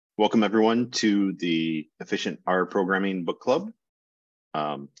Welcome everyone to the EfficientR Programming Book Club.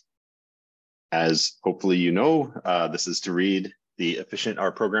 As hopefully you know, this is to read the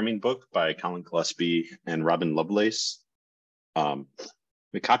EfficientR Programming book by Colin Gillespie and Robin Lovelace. The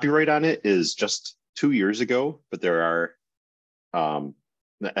copyright on it is just 2 years ago, but there are,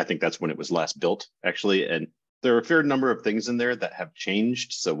 I think that's when it was last built actually, and there are a fair number of things in there that have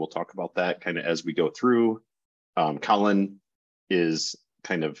changed. So we'll talk about that kind of as we go through. Colin is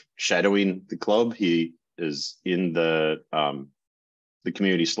kind of shadowing the club. He is in the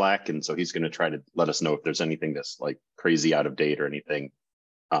community Slack, and so he's going to try to let us know if there's anything that's like crazy out of date or anything.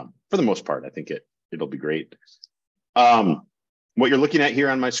 For the most part, I think it'll be great. What you're looking at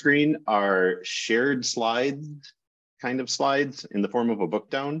here on my screen are shared slides, kind of slides in the form of a book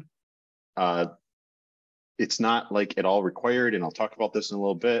down. It's not like at all required, and I'll talk about this in a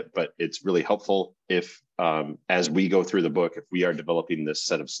little bit, but it's really helpful if, as we go through the book, if we are developing this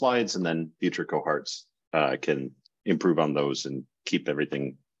set of slides, and then future cohorts can improve on those and keep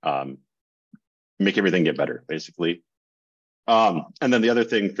everything, make everything get better, basically. And then the other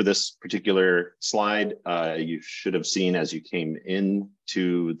thing for this particular slide, you should have seen as you came in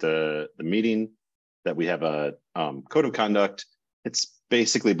to the meeting that we have a code of conduct. It's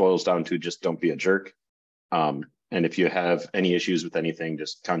basically boils down to just don't be a jerk. And if you have any issues with anything,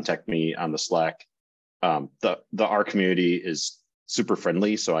 just contact me on the Slack. The R community is super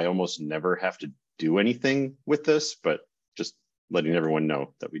friendly, so I almost never have to do anything with this, but just letting everyone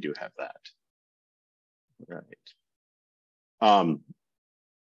know that we do have that. All right.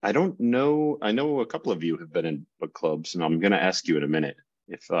 I don't know, I know a couple of you have been in book clubs, and I'm going to ask you in a minute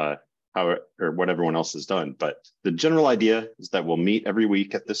if how or what everyone else has done, but the general idea is that we'll meet every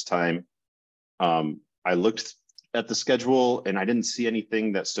week at this time. I looked at the schedule and I didn't see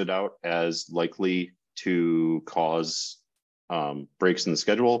anything that stood out as likely to cause breaks in the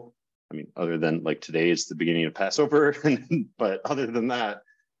schedule. I mean, other than like today is the beginning of Passover, but other than that,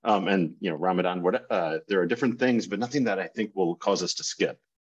 and you know, Ramadan, there are different things, but nothing that I think will cause us to skip.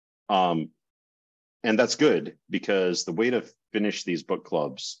 And that's good, because the way to finish these book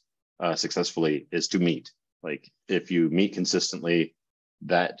clubs successfully is to meet. Like if you meet consistently,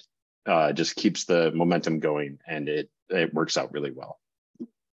 that just keeps the momentum going, and it works out really well.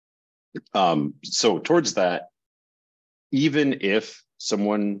 So towards that, even if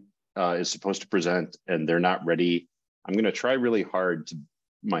someone is supposed to present and they're not ready, I'm going to try really hard to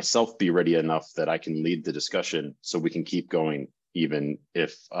myself be ready enough that I can lead the discussion so we can keep going even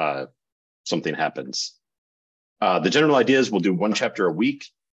if something happens. The general idea is we'll do 1 chapter a week.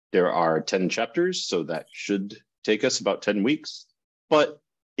 There are 10 chapters, so that should take us about 10 weeks. But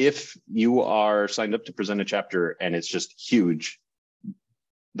if you are signed up to present a chapter and it's just huge,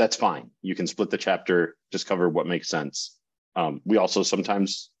 that's fine. You can split the chapter, just cover what makes sense. We also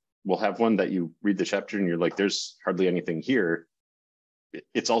sometimes will have one that you read the chapter and you're like, there's hardly anything here.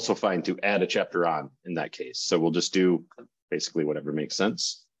 It's also fine to add a chapter on in that case. So we'll just do basically whatever makes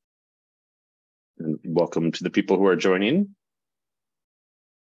sense. And welcome to the people who are joining.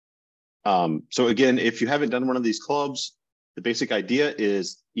 So again, if you haven't done one of these clubs, the basic idea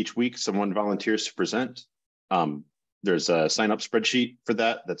is each week someone volunteers to present. There's a sign-up spreadsheet for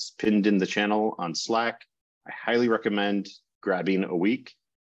that that's pinned in the channel on Slack. I highly recommend grabbing a week.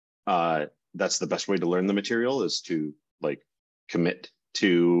 That's the best way to learn the material, is to like commit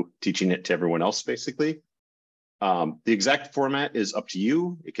to teaching it to everyone else, basically. The exact format is up to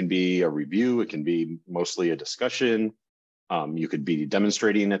you. It can be a review. It can be mostly a discussion. You could be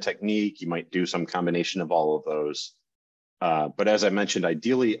demonstrating a technique. You might do some combination of all of those. But as I mentioned,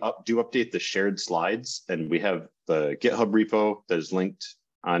 ideally do update the shared slides, and we have the GitHub repo that is linked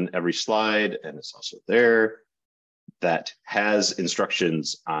on every slide, and it's also there, that has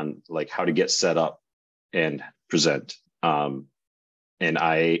instructions on like how to get set up and present. And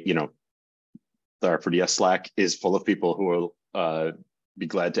you know, the R4DS Slack is full of people who will be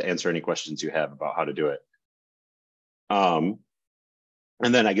glad to answer any questions you have about how to do it. And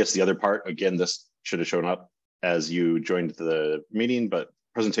then I guess the other part, again, this should have shown up as you joined the meeting, but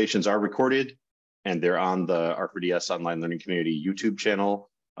presentations are recorded and they're on the R4DS Online Learning Community YouTube channel.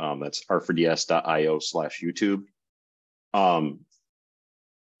 That's r4ds.io/YouTube.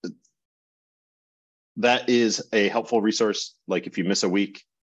 That is a helpful resource. Like if you miss a week,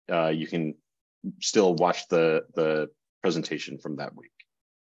 you can still watch the presentation from that week.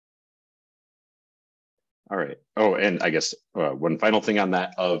 All right. Oh, and I guess one final thing on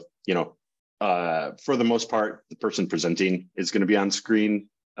that of, you know, for the most part, the person presenting is going to be on screen.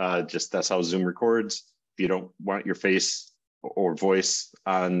 Just that's how Zoom records. If you don't want your face or voice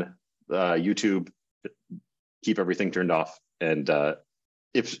on YouTube, keep everything turned off and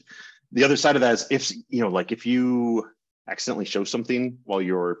if the other side of that is if, like if you accidentally show something while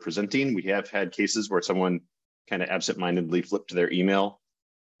you're presenting, we have had cases where someone kind of absentmindedly flipped their email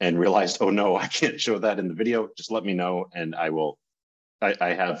and realized, oh no, I can't show that in the video. Just let me know and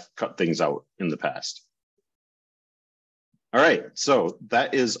I have cut things out in the past. All right, so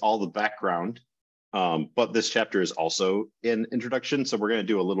that is all the background, but this chapter is also an introduction. So we're gonna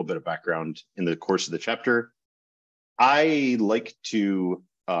do a little bit of background in the course of the chapter. I like to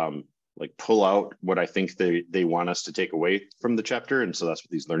like pull out what I think they want us to take away from the chapter. And so that's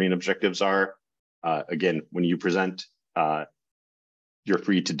what these learning objectives are. Again, when you present, you're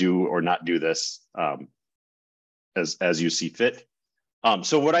free to do or not do this as you see fit.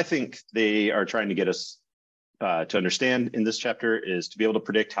 So what I think they are trying to get us to understand in this chapter is to be able to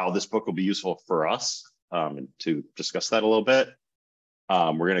predict how this book will be useful for us, and to discuss that a little bit.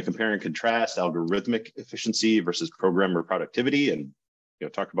 We're going to compare and contrast algorithmic efficiency versus programmer productivity, and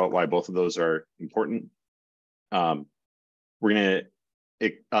talk about why both of those are important. We're going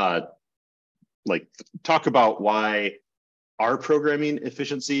to like talk about why our programming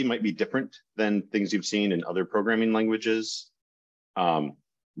efficiency might be different than things you've seen in other programming languages.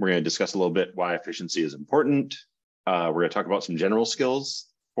 We're going to discuss a little bit why efficiency is important. We're going to talk about some general skills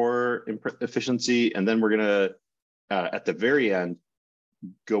for efficiency, and then we're going to, at the very end,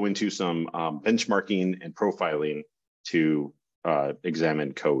 go into some benchmarking and profiling to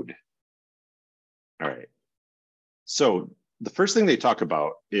examine code. All right. So the first thing they talk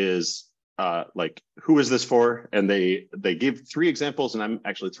about is like, who is this for? And they give 3 examples, and I'm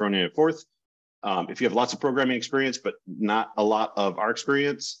actually throwing in a 4th. If you have lots of programming experience, but not a lot of R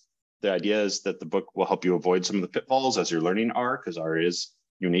experience, the idea is that the book will help you avoid some of the pitfalls as you're learning R, because R is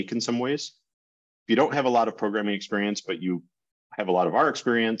unique in some ways. If you don't have a lot of programming experience, but you have a lot of R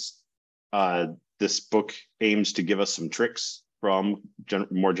experience, this book aims to give us some tricks from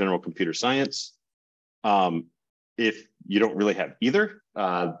more general computer science. If you don't really have either,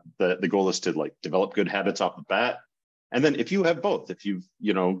 the goal is to like develop good habits off the bat. And then if you have both, if you've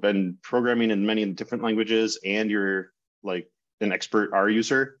been programming in many different languages and you're like an expert R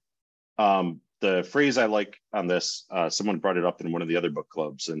user, the phrase I like on this, someone brought it up in one of the other book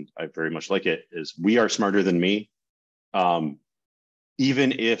clubs, and I very much like it, is "We are smarter than me."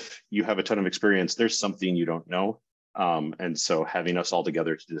 Even if you have a ton of experience, there's something you don't know. And so having us all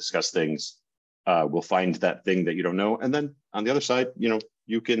together to discuss things, we'll find that thing that you don't know. And then on the other side,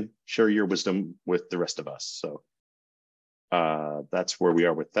 you can share your wisdom with the rest of us. So that's where we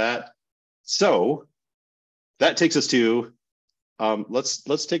are with that. So that takes us to,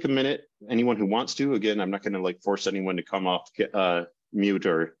 let's take a minute. Anyone who wants to, again, I'm not going to like force anyone to come off mute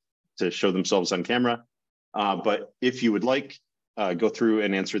or to show themselves on camera. But if you would like, go through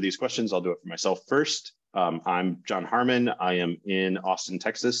and answer these questions. I'll do it for myself first. I'm Jon Harmon. I am in Austin,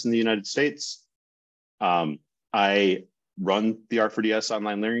 Texas in the United States. I run the R4DS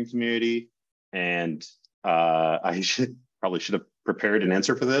online learning community, and I probably should have prepared an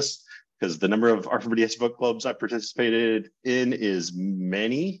answer for this, because the number of R4DS book clubs I participated in is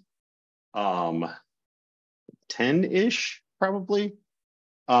many, 10-ish probably.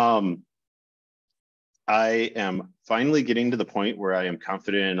 I am finally getting to the point where I am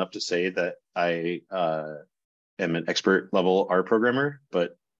confident enough to say that I am an expert level R programmer,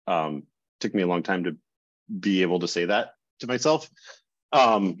 but took me a long time to be able to say that to myself.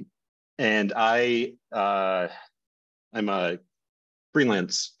 And I'm a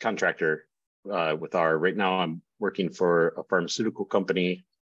freelance contractor with R. Right now, I'm working for a pharmaceutical company,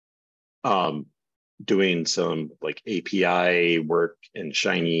 doing some like API work in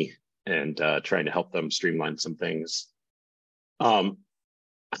Shiny and trying to help them streamline some things. And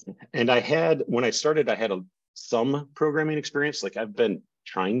when I started, I had some programming experience. Like I've been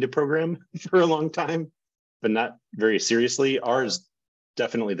trying to program for a long time, but not very seriously. R is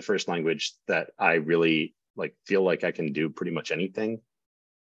definitely the first language that I really like feel like I can do pretty much anything.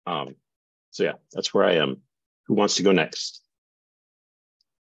 So yeah, that's where I am. Who wants to go next?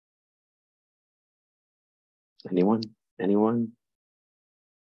 Anyone?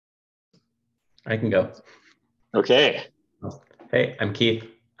 I can go. Okay. Hey, I'm Keith.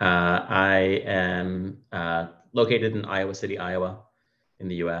 I am located in Iowa City, Iowa, in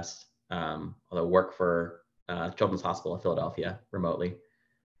the US, although work for Children's Hospital of Philadelphia remotely.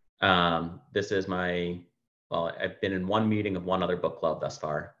 This is I've been in one meeting of one other book club thus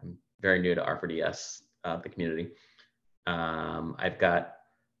far. I'm very new to R4DS, the community. I've got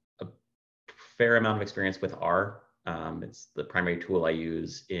a fair amount of experience with R. It's the primary tool I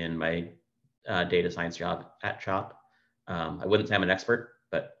use in my data science job at CHOP. I wouldn't say I'm an expert,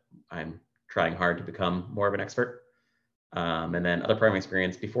 but I'm trying hard to become more of an expert. And then other programming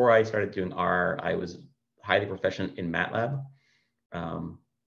experience. Before I started doing R, I was highly proficient in MATLAB,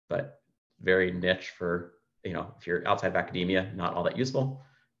 but very niche for, if you're outside of academia, not all that useful.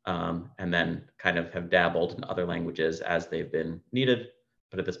 And then kind of have dabbled in other languages as they've been needed.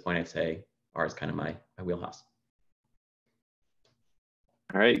 But at this point, I'd say R is kind of my wheelhouse.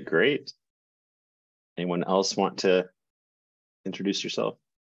 All right, great. Anyone else want to introduce yourself?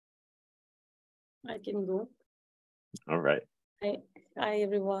 I can go. All right. Hi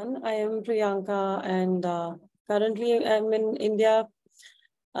everyone. I am Priyanka, and currently I'm in India.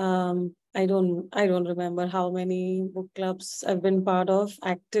 I don't remember how many book clubs I've been part of,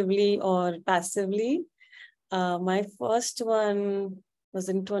 actively or passively. My first one was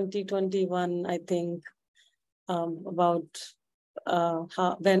in 2021, I think, about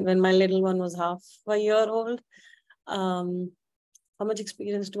when my little one was half a year old. How much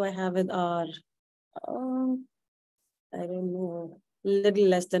experience do I have with R? I don't know, a little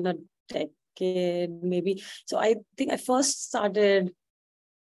less than a decade, maybe. So I think I first started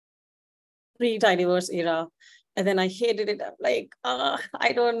pre-Tidyverse era, and then I hated it. I'm like,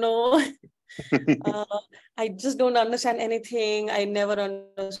 I don't know. I just don't understand anything. I never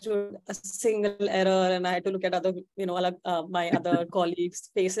understood a single error, and I had to look at other, my other colleagues'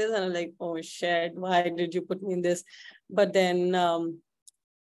 faces, and I'm like, oh shit, why did you put me in this? But then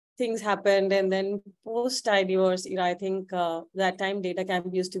things happened, and then post Tidyverse era, I think that time data camp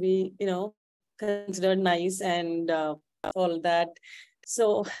used to be, considered nice and all that.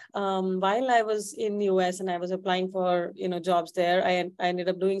 So while I was in the US and I was applying for, jobs there, I ended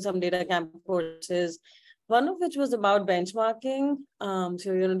up doing some data camp courses, one of which was about benchmarking.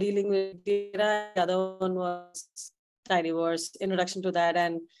 So, dealing with data. The other one was Tidyverse, introduction to that.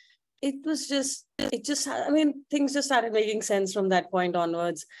 And things just started making sense from that point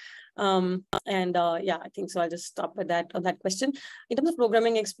onwards. I think so. I'll just stop at that on that question. In terms of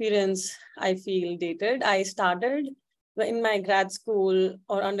programming experience, I feel dated. I started in my grad school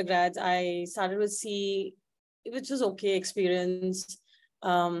or undergrads. I started with C, which was okay experience.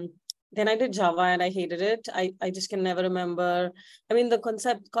 Then I did Java and I hated it. I just can never remember. I mean, the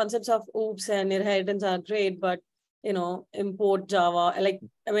concepts of OOPS and inheritance are great, but import Java. I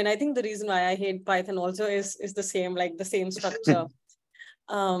think the reason why I hate Python also is the same, like the same structure.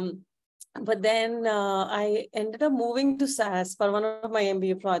 But then I ended up moving to SAS for one of my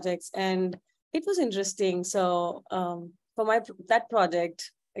MBA projects, and it was interesting. So for that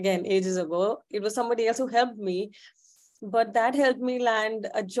project, again, ages ago, it was somebody else who helped me. But that helped me land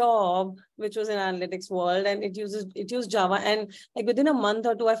a job, which was in analytics world, and it used Java. And like within a month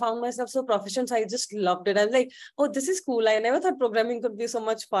or two, I found myself so proficient. So I just loved it. I was like, oh, this is cool. I never thought programming could be so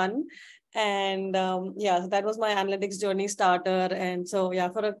much fun. And so that was my analytics journey starter. And so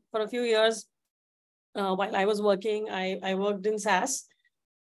for a few years, while I was working, I worked in SAS.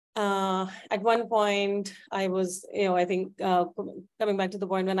 At one point, I was, I think coming back to the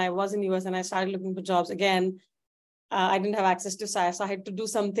point when I was in US and I started looking for jobs again. I didn't have access to SAS. So I had to do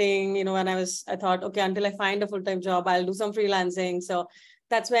something, when I thought, okay, until I find a full-time job, I'll do some freelancing. So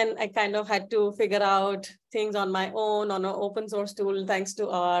that's when I kind of had to figure out things on my own, on an open source tool, thanks to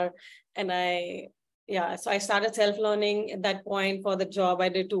R. And so I started self-learning at that point for the job. I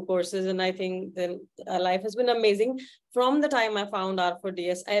did 2 courses, and I think then life has been amazing from the time I found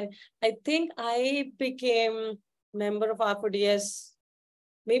R4DS. And I think I became member of R4DS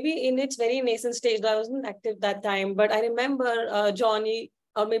maybe in its very nascent stage. I wasn't active that time, but I remember Johnny,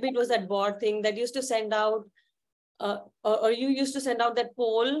 or maybe it was that board thing that used to send out, or you used to send out that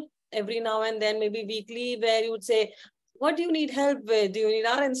poll every now and then, maybe weekly, where you would say, what do you need help with? Do you need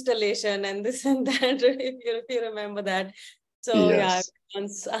our installation and this and that? if you remember that. So yes.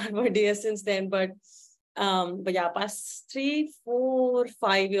 Yeah, I've been R4DS since then, but yeah, past 3, 4,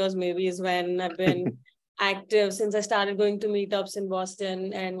 5 years maybe is when I've been active, since I started going to meetups in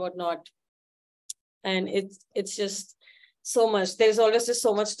Boston and whatnot. And it's just so much. There's always just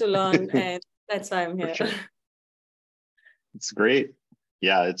so much to learn, and that's why I'm here. Sure. It's great.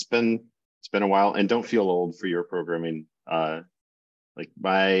 Yeah, it's been a while, and don't feel old for your programming. Like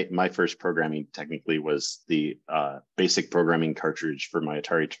my first programming technically was the basic programming cartridge for my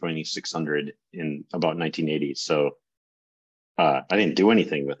Atari 2600 in about 1980. So I didn't do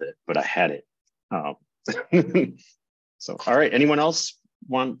anything with it, but I had it. So, all right. Anyone else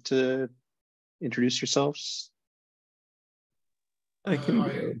want to introduce yourselves? I can.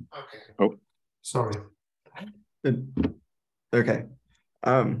 Okay. Oh, sorry. Okay.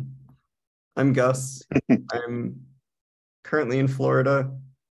 I'm Gus. I'm currently in Florida.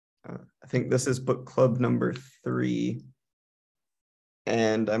 I think this is book club number 3.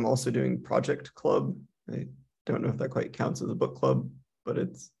 And I'm also doing project club. I don't know if that quite counts as a book club, but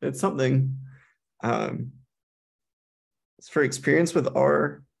it's something. For experience with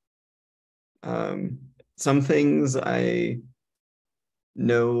R, some things I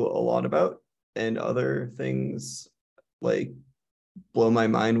know a lot about, and other things like blow my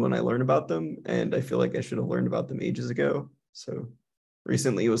mind when I learn about them, and I feel like I should have learned about them ages ago. So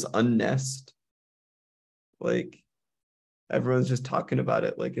recently it was unnest. Like everyone's just talking about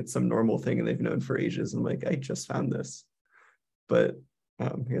it like it's some normal thing and they've known for ages. I'm like, I just found this. But I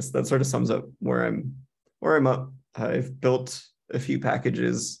guess that sort of sums up where I'm up. I've built a few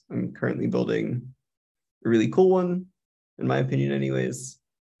packages. I'm currently building a really cool one, in my opinion anyways.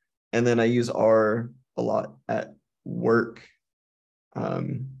 And then I use R a lot at work,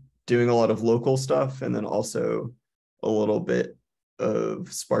 doing a lot of local stuff, and then also a little bit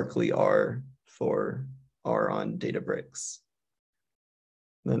of sparkly R for R on Databricks.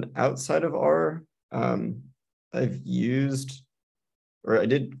 Then outside of R, I've used, or I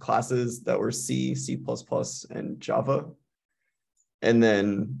did classes that were C, C++, and Java. And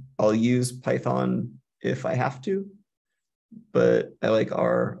then I'll use Python if I have to, but I like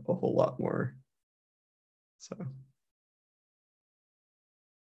R a whole lot more. So.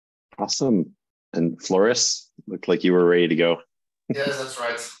 Awesome. And Floris, looked like you were ready to go. Yes, that's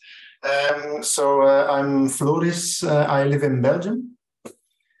right. I'm Floris. I live in Belgium,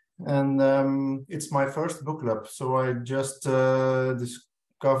 and it's my first book club. So I just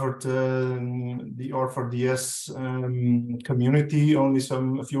discovered the R4DS community only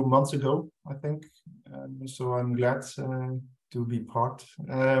a few months ago, I think. So I'm glad to be part.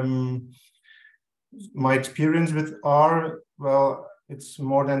 My experience with R, well, it's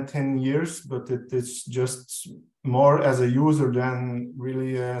more than 10 years, but it is just more as a user than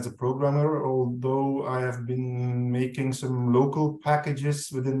really as a programmer, although I have been making some local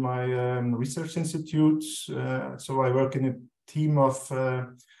packages within my research institute. So I work in a team of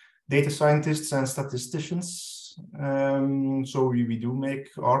data scientists and statisticians. So we do make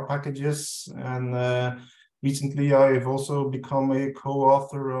R packages. And recently I've also become a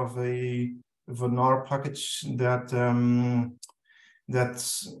co-author of an R package that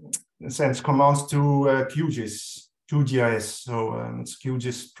sends commands to QGIS. So it's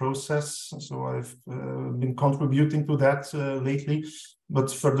QGIS process. So I've been contributing to that lately.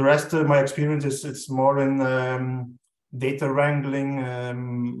 But for the rest of my experience, it's more in data wrangling,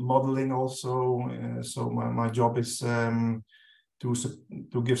 modeling also. So my job is to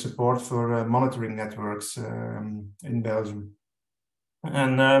give support for monitoring networks in Belgium.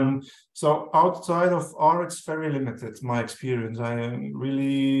 And so outside of R, it's very limited, my experience. I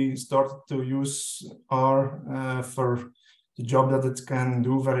really started to use R for the job that it can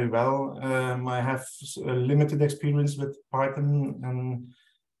do very well. I have a limited experience with Python, and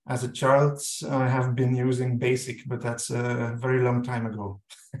as a child, I have been using BASIC, but that's a very long time ago.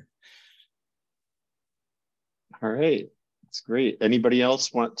 All right, that's great. Anybody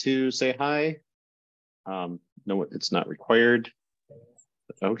else want to say hi? No, it's not required.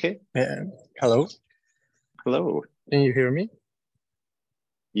 Okay. Hello. Hello. Can you hear me?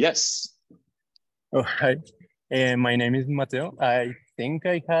 Yes. Oh, hi. My name is Mateo. I think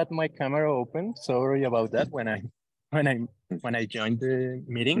I had my camera open. Sorry about that when I joined the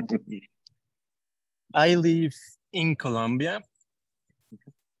meeting. I live in Colombia.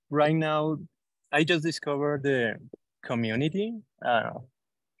 Right now, I just discovered the community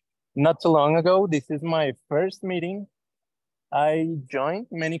not so long ago. This is my first meeting. I joined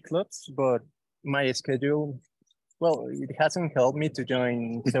many clubs, but my schedule, well, it hasn't helped me to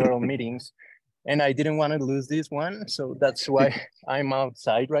join several meetings, and I didn't want to lose this one. So that's why I'm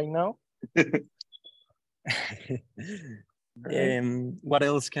outside right now. What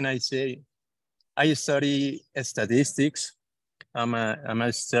else can I say? I study statistics. I'm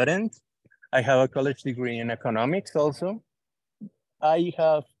a student. I have a college degree in economics also. I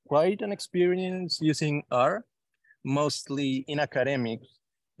have quite an experience using R, mostly in academics,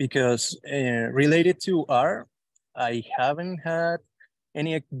 because related to R, I haven't had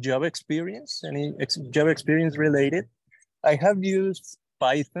any job experience related. I have used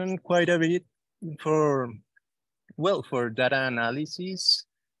Python quite a bit for data analysis,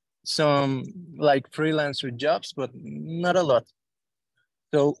 some like freelancer jobs, but not a lot.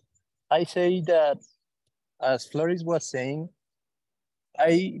 So I say that, as Floris was saying,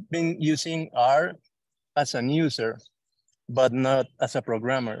 I've been using R as an user, but not as a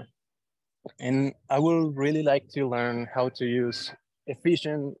programmer. And I would really like to learn how to use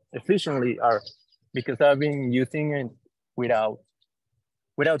efficiently R, because I've been using it without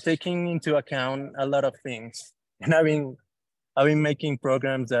taking into account a lot of things. And I've been making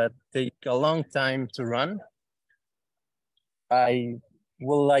programs that take a long time to run, I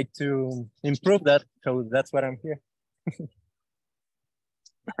would like to improve that. So that's what I'm here.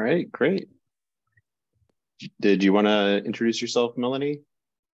 All right, great. Did you want to introduce yourself, Melanie?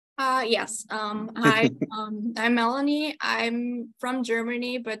 Yes. Hi, I'm Melanie. I'm from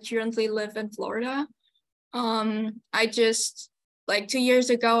Germany, but currently live in Florida. I just, like 2 years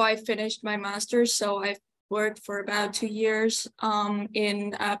ago, I finished my master's. So I've worked for about 2 years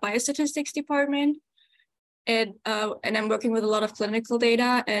in a biostatistics department. And I'm working with a lot of clinical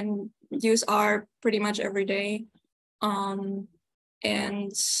data and use R pretty much every day. And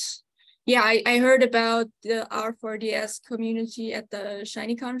yeah, I heard about the R4DS community at the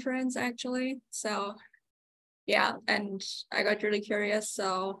Shiny conference, actually. So yeah, and I got really curious.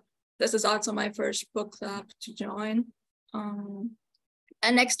 So this is also my first book club to join. And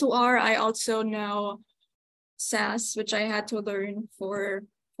next to R, I also know SAS, which I had to learn for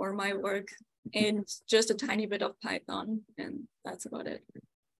my work, and just a tiny bit of Python, and that's about it.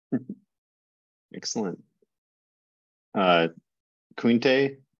 Excellent.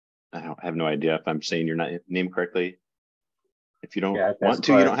 Quinte, I have no idea if I'm saying your name correctly. If you don't want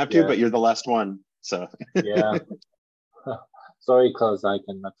to, you don't have to, but you're the last one. So yeah. Sorry, because I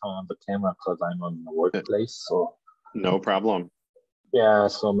cannot turn on the camera because I'm on the workplace. So no problem. Yeah,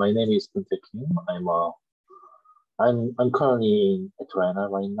 so my name is Quinte Kim. I'm currently in Atlanta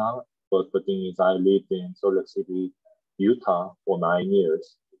right now, but the thing is I lived in Salt Lake City, Utah for 9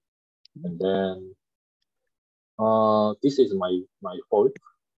 years. And then this is my fourth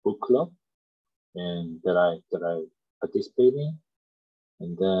book club and that I participate in.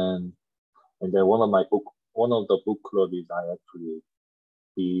 And then one of the book club is I actually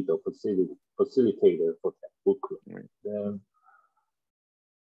be the facilitator for that book club. Right. Then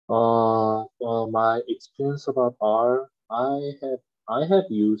my experience about R, I have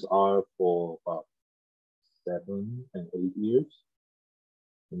used R for about 7 and 8 years.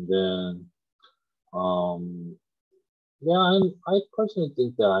 And then yeah, I personally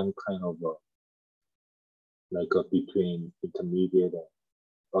think that I'm kind of between intermediate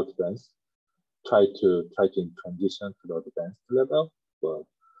and advanced. Try to transition to the advanced level, but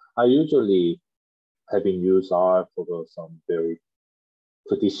I usually having used R for some very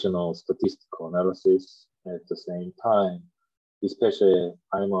traditional statistical analysis at the same time. Especially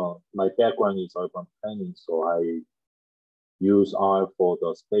my background is urban planning, so I use R for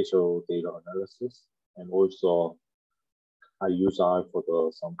the spatial data analysis, and also I use R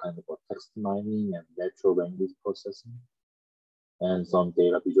for some kind of text mining and natural language processing, and some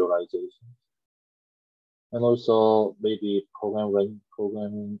data visualization. And also maybe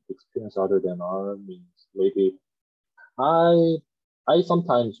programming experience other than R means maybe I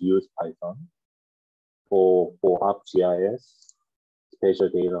sometimes use Python for ArcGIS spatial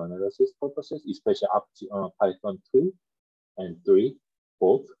data analysis purposes, especially Python 2 and 3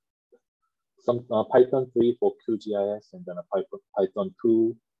 both. Some Python 3 for QGIS and then a Python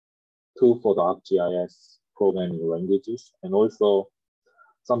 2 for the ArcGIS programming languages. And also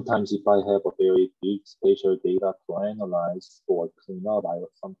sometimes if I have a very big spatial data to analyze or clean up, I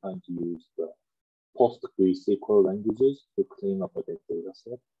will sometimes use the PostgreSQL languages to clean up the data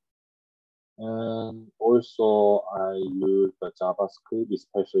set. And also I use the JavaScript,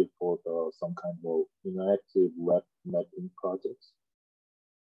 especially for some kind of interactive web mapping projects.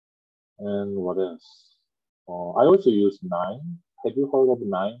 And what else? I also use Nine. Have you heard of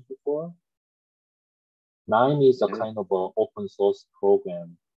Nine before? Nine is a kind of an open source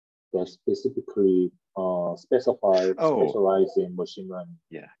program that specifically specialize in machine learning.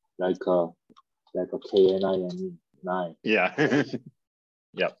 Yeah. Like a KNIME, Nine. Yeah.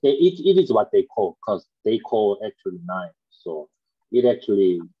 Yeah. It is what they call, because they call actually Nine. So it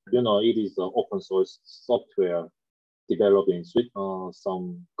actually, it is an open source software developed in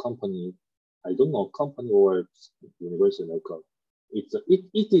some company, I don't know, company or university,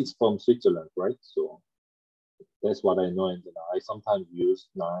 it is from Switzerland, right? So that's what I know, and I sometimes use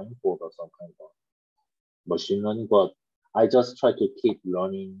Nine for some kind of machine learning, but I just try to keep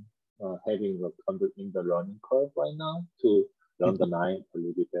learning, having in the learning curve right now to learn the Nine a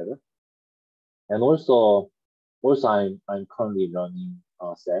little bit better. And also I'm currently learning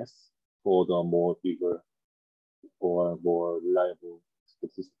SAS for the more bigger or more reliable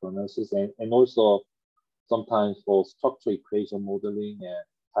statistical analysis, and also sometimes for structure equation modeling and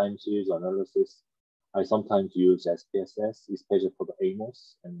time series analysis, I sometimes use SPSS, especially for the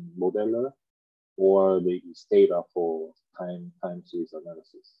AMOS and modeler, or the Stata for time series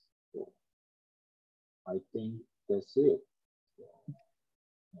analysis. So I think that's it.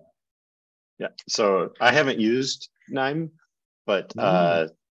 Yeah. So I haven't used Nime, but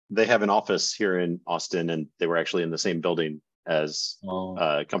they have an office here in Austin, and they were actually in the same building as Oh,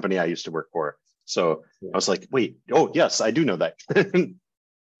 a company I used to work for. So yeah. I was like, wait, oh yes, I do know that.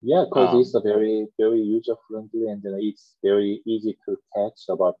 Yeah, because Um, it's a very, very user friendly, and then it's very easy to catch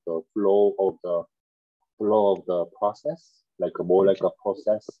about the flow of the process, like more like a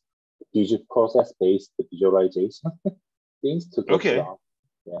process based visualization things to talk okay. about.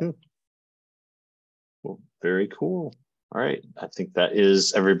 Yeah. Well, very cool. All right. I think that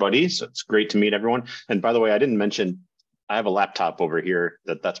is everybody. So it's great to meet everyone. And by the way, I didn't mention, I have a laptop over here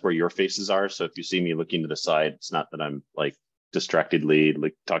that's where your faces are. So if you see me looking to the side, it's not that I'm like distractedly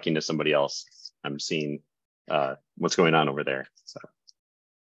like talking to somebody else. I'm seeing what's going on over there. So,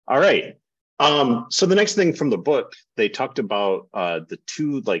 all right. So the next thing from the book, they talked about the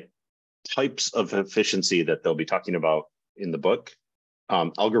two like types of efficiency that they'll be talking about in the book.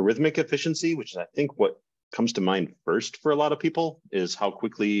 Algorithmic efficiency, which is I think what comes to mind first for a lot of people, is how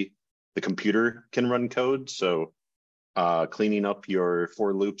quickly the computer can run code. So cleaning up your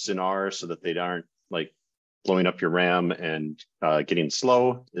for loops in R so that they aren't like blowing up your RAM and getting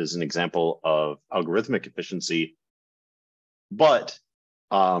slow is an example of algorithmic efficiency. But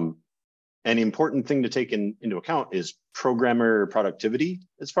an important thing to take into account is programmer productivity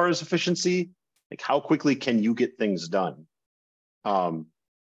as far as efficiency. Like how quickly can you get things done?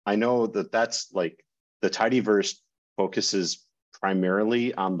 I know that that's like the tidyverse focuses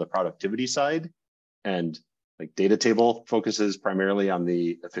primarily on the productivity side, and like data table focuses primarily on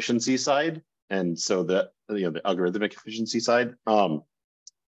the efficiency side. And so the algorithmic efficiency side. And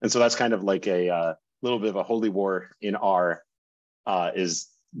so that's kind of like a little bit of a holy war in R is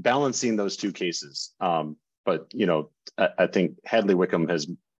balancing those two cases. But I think Hadley Wickham has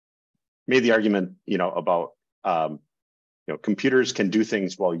made the argument, about computers can do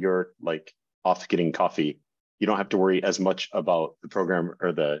things while you're like off getting coffee. You don't have to worry as much about the program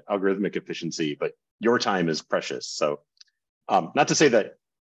or the algorithmic efficiency, but your time is precious. So not to say that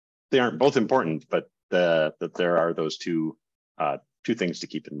they aren't both important, but that there are those two things to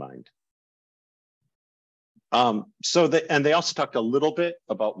keep in mind. And they also talked a little bit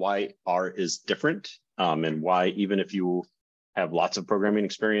about why R is different and why even if you have lots of programming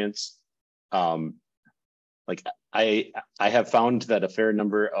experience, like I have found that a fair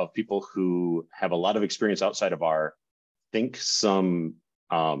number of people who have a lot of experience outside of R think some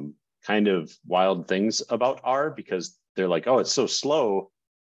kind of wild things about R because they're like, oh, it's so slow.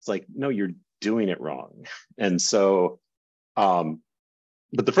 It's like, no, you're doing it wrong. And so,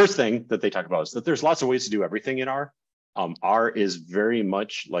 but the first thing that they talk about is that there's lots of ways to do everything in R. R is very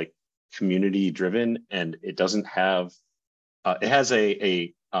much like community driven, and it doesn't have, it has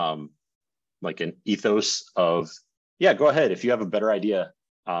a like an ethos of, yeah, go ahead. If you have a better idea,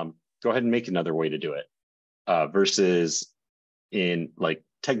 go ahead and make another way to do it. Versus in like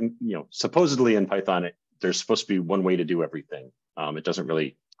supposedly in Python, there's supposed to be one way to do everything. It doesn't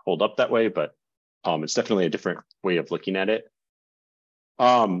really hold up that way, but it's definitely a different way of looking at it.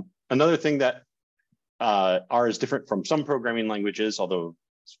 Another thing that R is different from some programming languages, although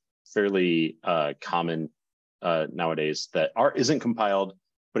it's fairly common nowadays, that R isn't compiled,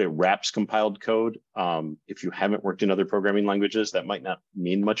 but it wraps compiled code. If you haven't worked in other programming languages, that might not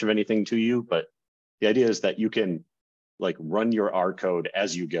mean much of anything to you, but the idea is that you can like run your R code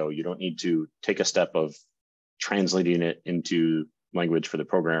as you go. You don't need to take a step of translating it into language for the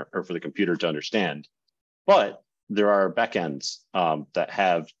program or for the computer to understand. But there are backends that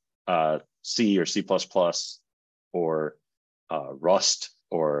have C or C++ or Rust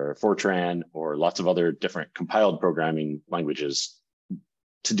or Fortran or lots of other different compiled programming languages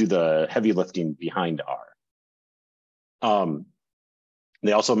to do the heavy lifting behind R.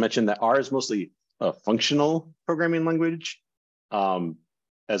 They also mentioned that R is mostly a functional programming language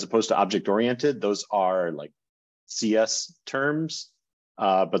as opposed to object-oriented. Those are like CS terms.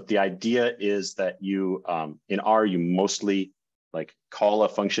 But the idea is that you, in R, you mostly like call a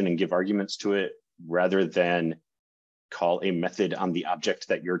function and give arguments to it rather than call a method on the object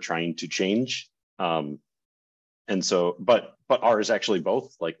that you're trying to change. And so, but R is actually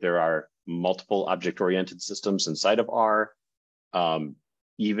both. Like there are multiple object-oriented systems inside of R.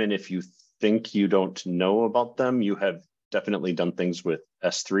 Even if you think you don't know about them, you have definitely done things with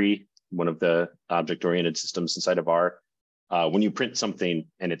S3, one of the object-oriented systems inside of R. When you print something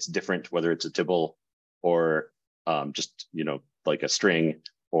and it's different, whether it's a tibble or just like a string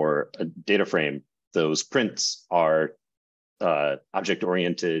or a data frame, those prints are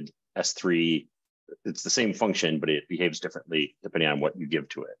object-oriented S3. It's the same function, but it behaves differently depending on what you give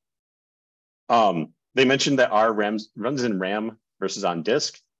to it. They mentioned that R runs in RAM versus on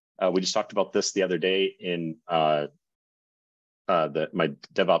disk. We just talked about this the other day in my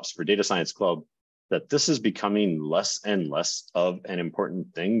DevOps for Data Science Club. that this is becoming less and less of an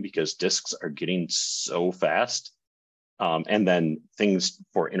important thing because disks are getting so fast. And then things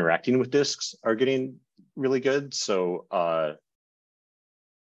for interacting with disks are getting really good. So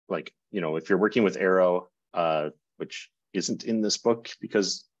like, if you're working with Arrow, which isn't in this book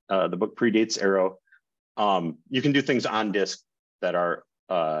because the book predates Arrow, you can do things on disk that are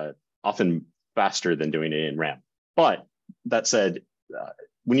often faster than doing it in RAM. But that said,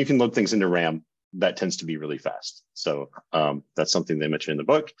 when you can load things into RAM, that tends to be really fast. So that's something they mention in the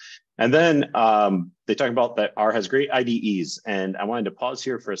book. And then they talk about that R has great IDEs. And I wanted to pause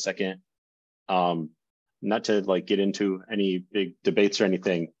here for a second, not to like get into any big debates or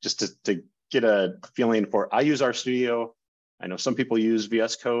anything, just to get a feeling for, I use RStudio. I know some people use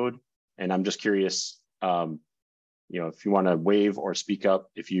VS Code, and I'm just curious, if you want to wave or speak up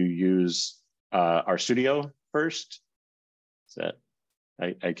if you use RStudio first. Is that,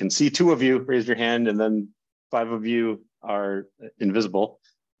 I can see 2 of you raise your hand, and then 5 of you are invisible.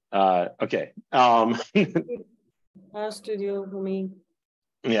 Okay. RStudio for me.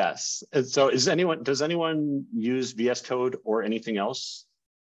 Yes. And so does anyone use VS Code or anything else?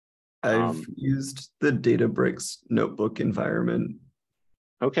 I've used the Databricks notebook environment.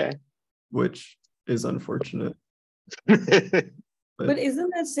 Okay. Which is unfortunate. But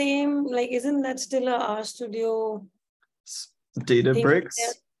isn't that same, isn't that still a RStudio? Databricks.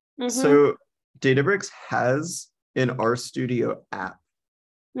 So Databricks has an RStudio app,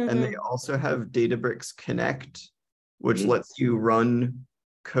 and they also have Databricks Connect, which lets you run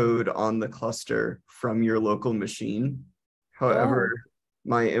code on the cluster from your local machine. However,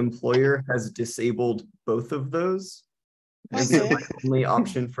 my employer has disabled both of those. And so my only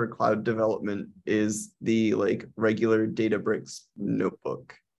option for cloud development is the regular Databricks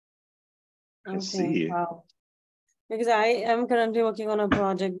notebook. I see. Wow. Because I am currently working on a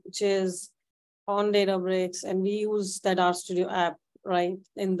project which is on Databricks, and we use that RStudio app, right,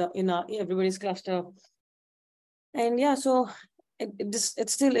 in our everybody's cluster. And yeah, so it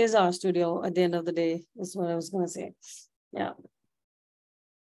still is RStudio at the end of the day, is what I was going to say. Yeah.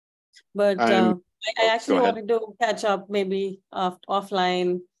 But I actually wanted to catch up maybe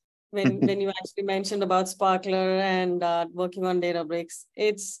offline when you actually mentioned about Sparkler and working on Databricks.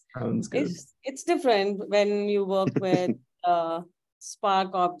 It's different when you work with Spark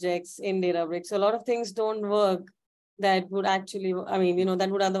objects in Databricks. So a lot of things don't work that would actually, that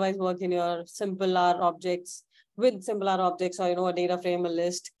would otherwise work in your simple R objects, with simple R objects, or a data frame, a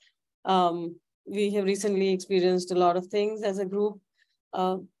list. We have recently experienced a lot of things as a group.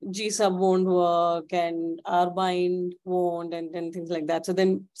 G-sub won't work, and rbind won't, and things like that. So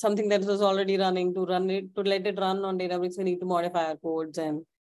then something that was already running, to let it run on Databricks, we need to modify our codes, and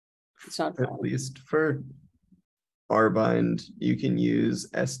it's not fun. At least for rbind, you can use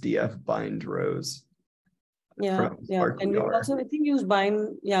SDF bind rows. Yeah. And we also, I think, use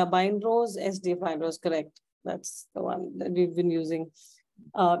bind rows, SDF bind rows, correct. That's the one that we've been using.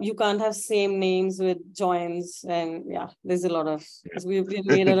 You can't have same names with joins, and there's a lot of, we've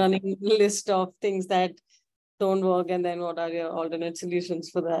made a running list of things that don't work, and then what are your alternate solutions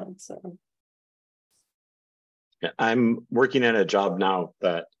for that? So I'm working at a job now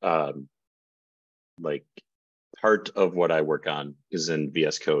that part of what I work on is in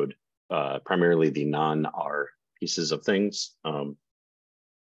VS Code, primarily the non-R pieces of things.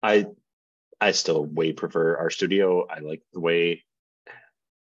 I still way prefer RStudio. I like the way,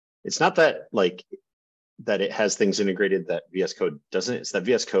 it's not that that it has things integrated that VS Code doesn't. It's that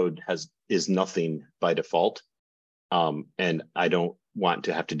VS Code is nothing by default. And I don't want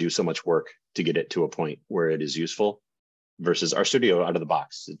to have to do so much work to get it to a point where it is useful, versus RStudio out of the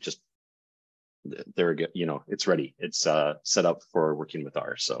box. It just, it's ready. It's set up for working with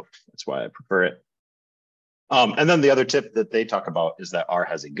R. So that's why I prefer it. And then the other tip that they talk about is that R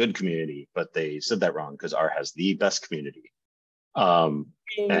has a good community, but they said that wrong, because R has the best community.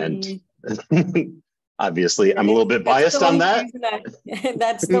 And obviously I'm a little bit biased on that.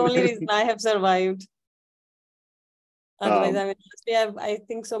 That's the only reason I have survived. Otherwise, I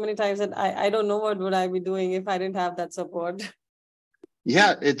think so many times that I don't know what would I be doing if I didn't have that support.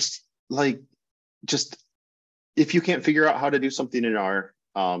 Yeah, it's just, if you can't figure out how to do something in R,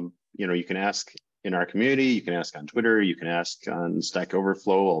 you can ask in our community, you can ask on Twitter, you can ask on Stack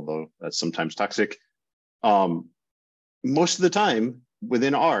Overflow, although that's sometimes toxic. Most of the time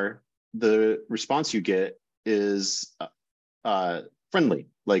within R, the response you get is friendly.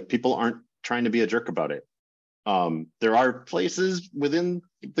 People aren't trying to be a jerk about it. There are places within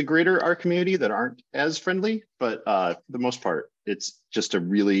the greater R community that aren't as friendly, but for the most part, it's just a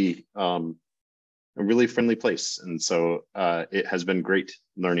really friendly place. And so it has been great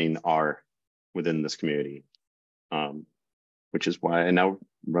learning R within this community, which is why I now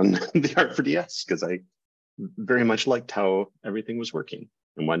run the R4DS, because I very much liked how everything was working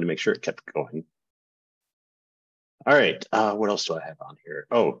and wanted to make sure it kept going. All right, what else do I have on here?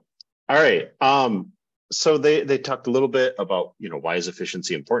 Oh, all right. So they talked a little bit about, why is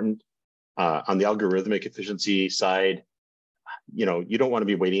efficiency important? On the algorithmic efficiency side, you don't want to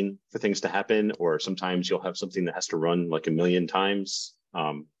be waiting for things to happen, or sometimes you'll have something that has to run like a million times.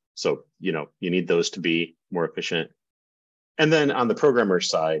 So, you need those to be more efficient. And then on the programmer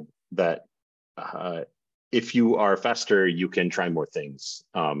side, that if you are faster, you can try more things.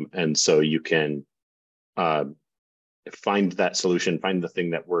 And so you can find that solution, find the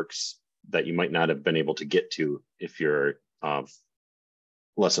thing that works that you might not have been able to get to if you're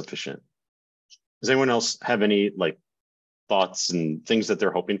less efficient. Does anyone else have any thoughts and things that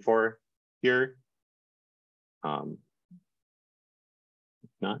they're hoping for here? If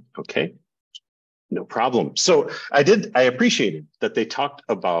not, okay, no problem. So I appreciated that they talked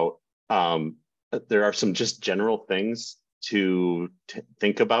about that there are some just general things to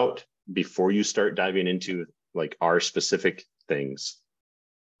think about before you start diving into our specific things.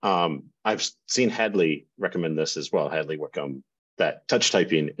 I've seen Hadley recommend this as well, Hadley Wickham, that touch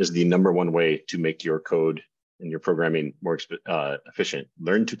typing is the #1 way to make your code and your programming more efficient.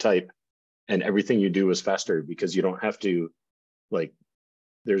 Learn to type, and everything you do is faster because you don't have to,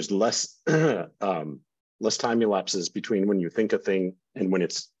 there's less less time elapses between when you think a thing and when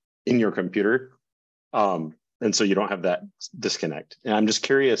it's in your computer. And so you don't have that disconnect. And I'm just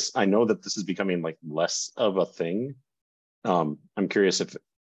curious, I know that this is becoming less of a thing. I'm curious if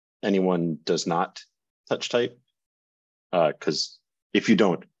anyone does not touch type, because if you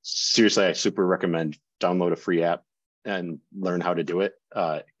don't, seriously, I super recommend download a free app and learn how to do it,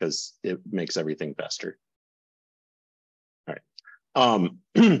 because it makes everything faster. All right.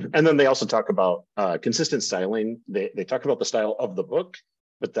 And then they also talk about consistent styling. They talk about the style of the book,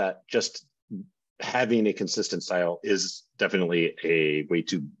 but that just having a consistent style is definitely a way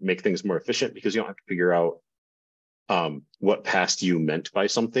to make things more efficient, because you don't have to figure out what past you meant by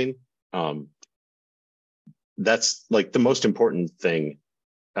something. That's the most important thing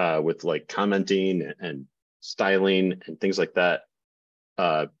with commenting and styling and things like that.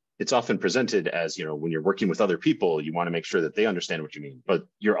 It's often presented as, when you're working with other people, you want to make sure that they understand what you mean, but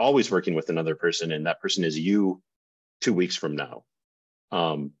you're always working with another person, and that person is you 2 weeks from now.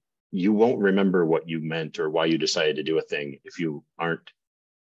 You won't remember what you meant or why you decided to do a thing if you aren't,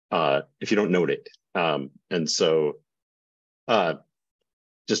 if you don't note it. And so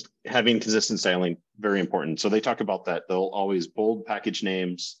just having consistent styling, very important. So they talk about that. They'll always bold package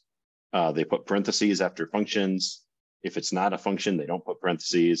names. They put parentheses after functions. If it's not a function, they don't put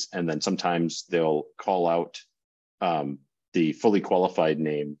parentheses. And then sometimes they'll call out the fully qualified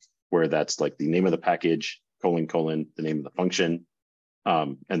name, where that's the name of the package, : the name of the function.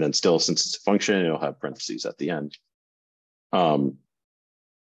 And then still, since it's a function, it'll have parentheses at the end. All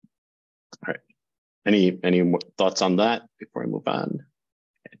right. Any thoughts on that before I move on?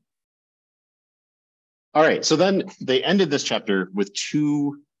 Okay. All right. So then they ended this chapter with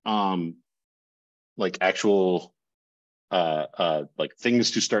two actual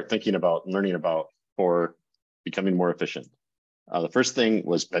things to start thinking about and learning about for becoming more efficient. The first thing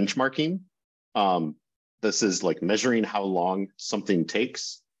was benchmarking. This is measuring how long something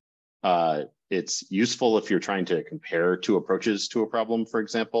takes. It's useful if you're trying to compare two approaches to a problem, for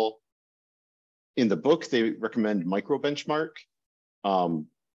example. In the book, they recommend micro benchmark.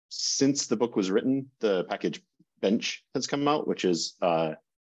 Since the book was written, the package bench has come out, which is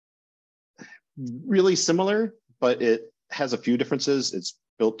really similar, but it has a few differences. It's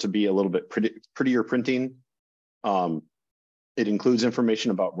built to be a little bit prettier printing. It includes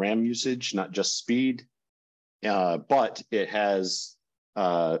information about RAM usage, not just speed. But it has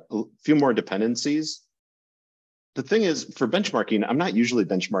a few more dependencies. The thing is, for benchmarking, I'm not usually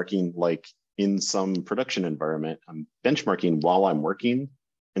benchmarking in some production environment. I'm benchmarking while I'm working.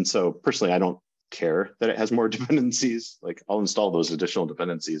 And so personally, I don't care that it has more dependencies. I'll install those additional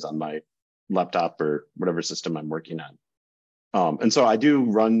dependencies on my laptop or whatever system I'm working on. And so I do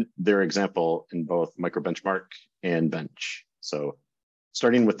run their example in both micro benchmark and bench. So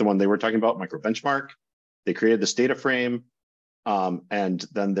starting with the one they were talking about, micro benchmark, they created this data frame, and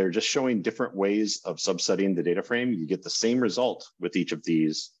then they're just showing different ways of subsetting the data frame. You get the same result with each of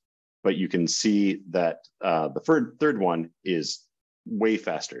these, but you can see that the third one is way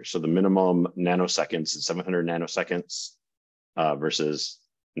faster. So the minimum nanoseconds is 700 nanoseconds versus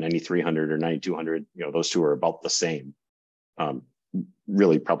 9300 or 9200. Those two are about the same.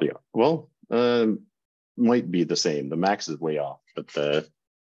 Really, probably, might be the same. The max is way off, but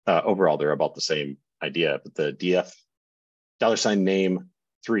overall, they're about the same idea, but the DF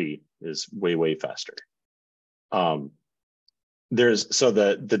 $name3 is way, way faster. So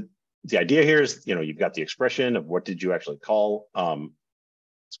the idea here is, you've got the expression of what did you actually call.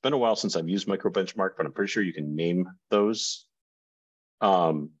 It's been a while since I've used microbenchmark, but I'm pretty sure you can name those.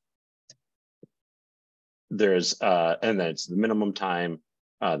 There's and then it's the minimum time,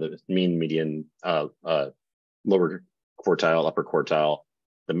 the mean, median, lower quartile, upper quartile,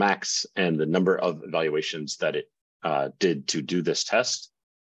 the max, and the number of evaluations that it did to do this test.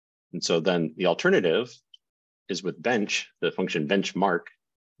 And so then the alternative is with bench, the function benchmark,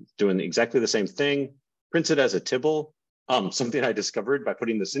 doing exactly the same thing, prints it as a tibble. Something I discovered by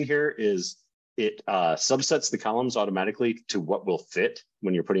putting this in here is it subsets the columns automatically to what will fit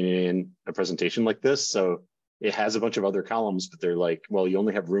when you're putting in a presentation like this. So it has a bunch of other columns, but they're like, well, you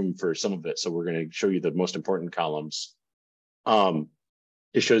only have room for some of it. So we're going to show you the most important columns.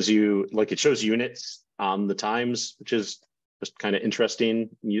 It shows you, it shows units on the times, which is just kind of interesting,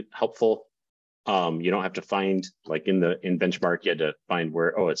 helpful. You don't have to find, like in benchmark, you had to find where,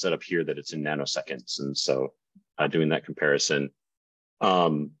 it said up here that it's in nanoseconds. And so doing that comparison.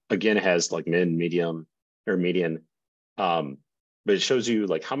 Again, it has like min, medium, or median, but it shows you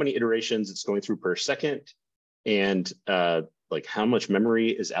like how many iterations it's going through per second, and like how much memory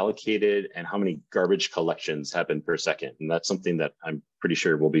is allocated and how many garbage collections happen per second. And that's something that I'm pretty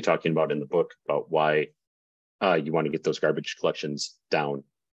sure we'll be talking about in the book, about why you want to get those garbage collections down.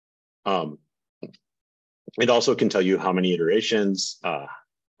 It also can tell you how many iterations,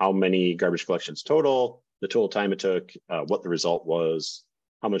 how many garbage collections total, the total time it took, what the result was,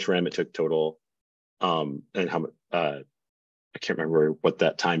 how much RAM it took total, and how I can't remember what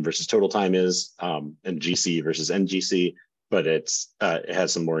that time versus total time is, and GC versus NGC, but it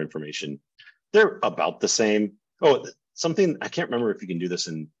has some more information. They're about the same. Oh, something, I can't remember if you can do this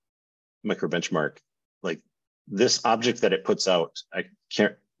in microbenchmark, like this object that it puts out, I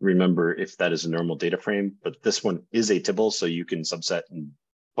can't remember if that is a normal data frame, but this one is a tibble, so you can subset and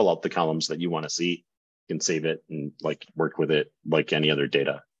pull out the columns that you want to see. You can save it and like work with it like any other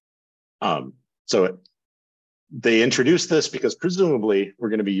data. So they introduced this because presumably we're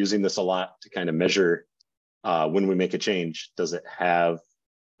going to be using this a lot to kind of measure when we make a change. Does it have,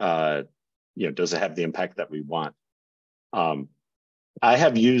 does it have the impact that we want? I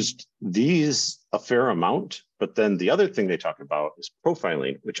have used these a fair amount, but then the other thing they talk about is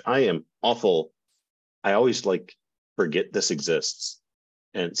profiling, which I am awful. I always like forget this exists.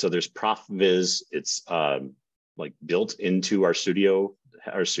 And so there's ProfViz. It's like built into our studio.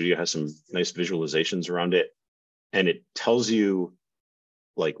 Our studio has some nice visualizations around it. And it tells you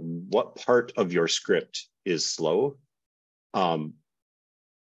like what part of your script is slow.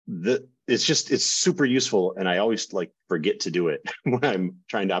 It's super useful. And I always like forget to do it when I'm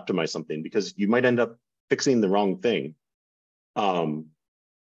trying to optimize something, because you might end up fixing the wrong thing. But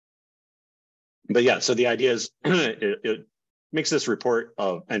yeah, so the idea is it makes this report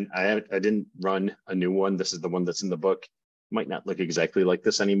of, and I didn't run a new one. This is the one that's in the book. Might not look exactly like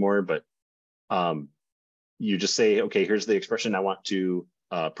this anymore, but you just say, okay, here's the expression I want to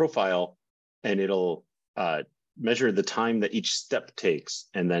profile, and it'll measure the time that each step takes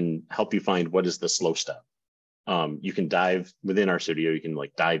and then help you find what is the slow step. You can dive within our studio, you can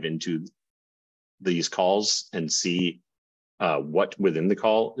like dive into these calls and see what within the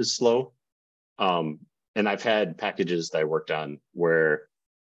call is slow. And I've had packages that I worked on where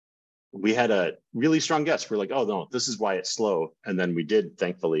we had a really strong guess. We're like, oh no, this is why it's slow. And then we did,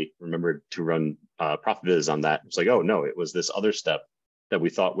 thankfully, remember to run ProfViz on that. It's like, oh no, it was this other step that we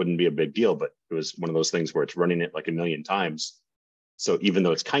thought wouldn't be a big deal, but it was one of those things where it's running it like a million times. So even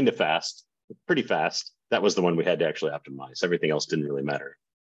though it's kind of fast, pretty fast, that was the one we had to actually optimize. Everything else didn't really matter.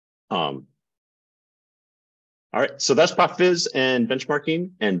 All right, so that's ProfViz and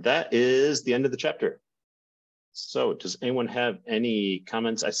benchmarking, and that is the end of the chapter. So does anyone have any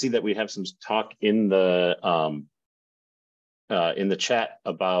comments? I see that we have some talk in the chat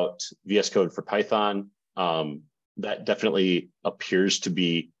about VS Code for Python. That definitely appears to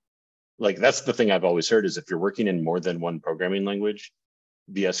be, like, that's the thing I've always heard, is if you're working in more than one programming language,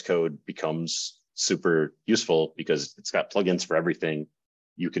 VS Code becomes super useful because it's got plugins for everything.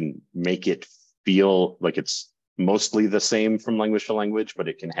 You can make it feel like it's mostly the same from language to language, but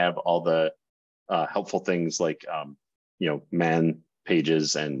it can have all the helpful things like man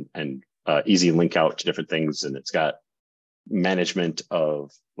pages and easy link out to different things. And it's got management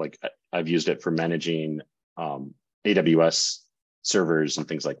of, like, I've used it for managing AWS servers and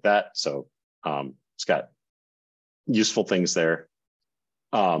things like that. So it's got useful things there.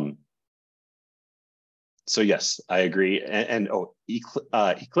 So yes, I agree. And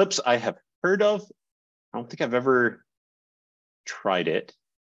Eclipse, I have heard of. I don't think I've ever tried it.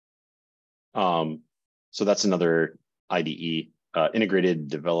 So that's another IDE. Integrated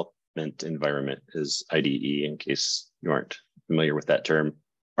Development Environment is IDE, in case you aren't familiar with that term.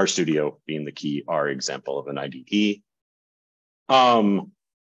 RStudio being the key R example of an IDE. And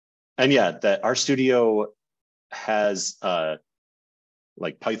yeah, that RStudio has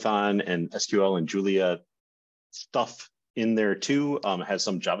like Python and SQL and Julia stuff in there too. Has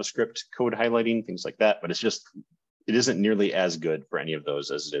some JavaScript code highlighting, things like that, but it isn't nearly as good for any of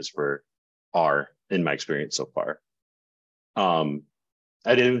those as it is for R in my experience so far.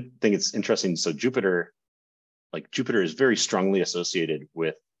 I do think it's interesting. So Jupyter is very strongly associated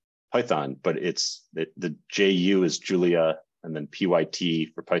with Python, but it's the JU is Julia, and then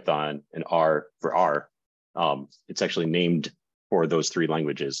PYT for Python, and R for R. It's actually named for those three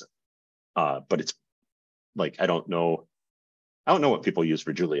languages, but it's like I don't know what people use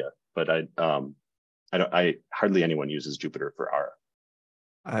for Julia, but I hardly anyone uses Jupyter for R.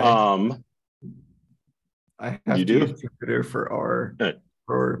 I have you to do? use Jupyter for R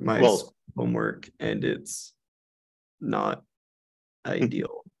for my homework, and it's not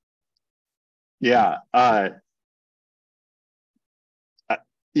ideal. Yeah.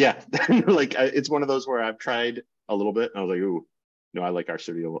 Yeah. Like it's one of those where I've tried a little bit and I was like, ooh, no, I like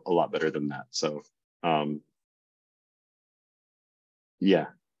RStudio a lot better than that. So yeah.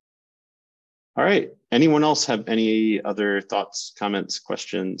 All right. Anyone else have any other thoughts, comments,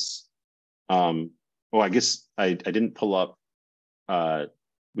 questions? I guess I didn't pull up.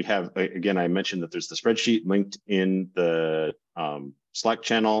 We have, again, I mentioned that there's the spreadsheet linked in the Slack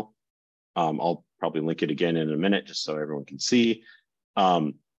channel. I'll probably link it again in a minute just so everyone can see.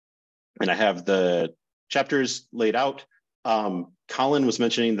 And I have the chapters laid out. Colin was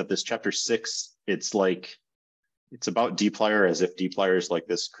mentioning that this chapter 6, it's about dplyr as if dplyr is like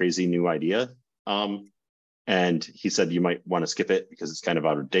this crazy new idea. And he said you might want to skip it because it's kind of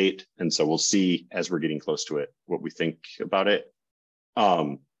out of date. And so we'll see as we're getting close to it what we think about it.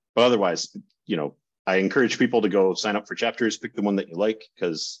 But otherwise, I encourage people to go sign up for chapters, pick the one that you like,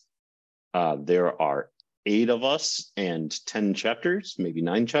 because there are 8 of us and 10 chapters, maybe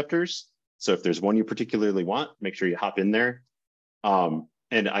 9 chapters. So if there's one you particularly want, make sure you hop in there. And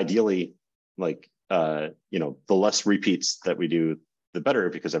ideally, the less repeats that we do, the better,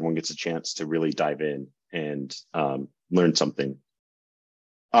 because everyone gets a chance to really dive in and learn something.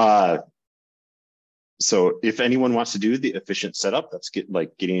 So if anyone wants to do the efficient setup, that's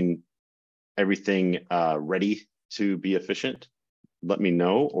getting everything ready to be efficient, let me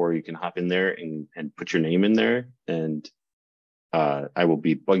know, or you can hop in there and put your name in there, and I will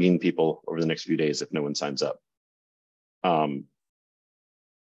be bugging people over the next few days if no one signs up. But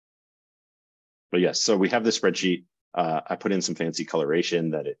yes, so we have the spreadsheet. I put in some fancy coloration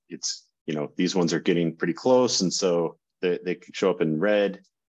that it's these ones are getting pretty close, and so they could show up in red.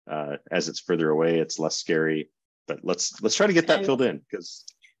 As it's further away, it's less scary. But let's try to get that filled in, because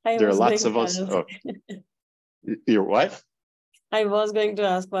there are lots of us. Oh, you're what? I was going to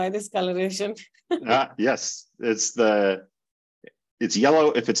ask why this coloration. Yes, it's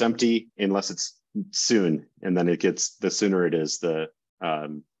yellow if it's empty, unless it's soon, and then the sooner it is, the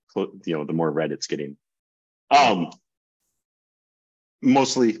more red it's getting.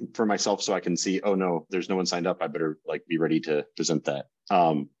 Mostly for myself, so I can see, oh no, there's no one signed up, I better be ready to present that.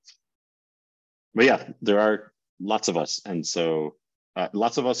 But yeah, there are lots of us, and so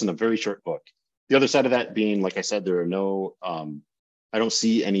lots of us in a very short book. The other side of that being, like I said, there are no I don't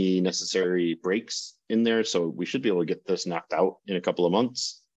see any necessary breaks in there, so we should be able to get this knocked out in a couple of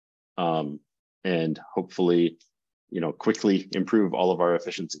months, and hopefully quickly improve all of our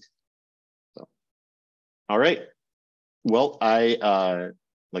efficiency. So all right. Well,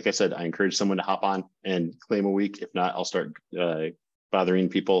 like I said, I encourage someone to hop on and claim a week. If not, I'll start bothering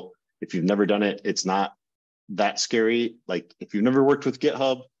people. If you've never done it, it's not that scary. If you've never worked with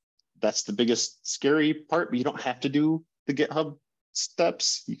GitHub, that's the biggest scary part, but you don't have to do the GitHub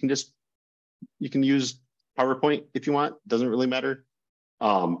steps. You can use PowerPoint if you want, doesn't really matter.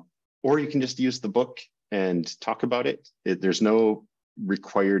 Or you can just use the book and talk about it. There's no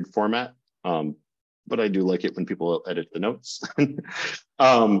required format. But I do like it when people edit the notes.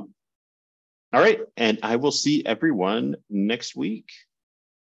 All right, and I will see everyone next week.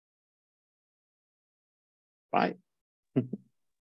 Bye.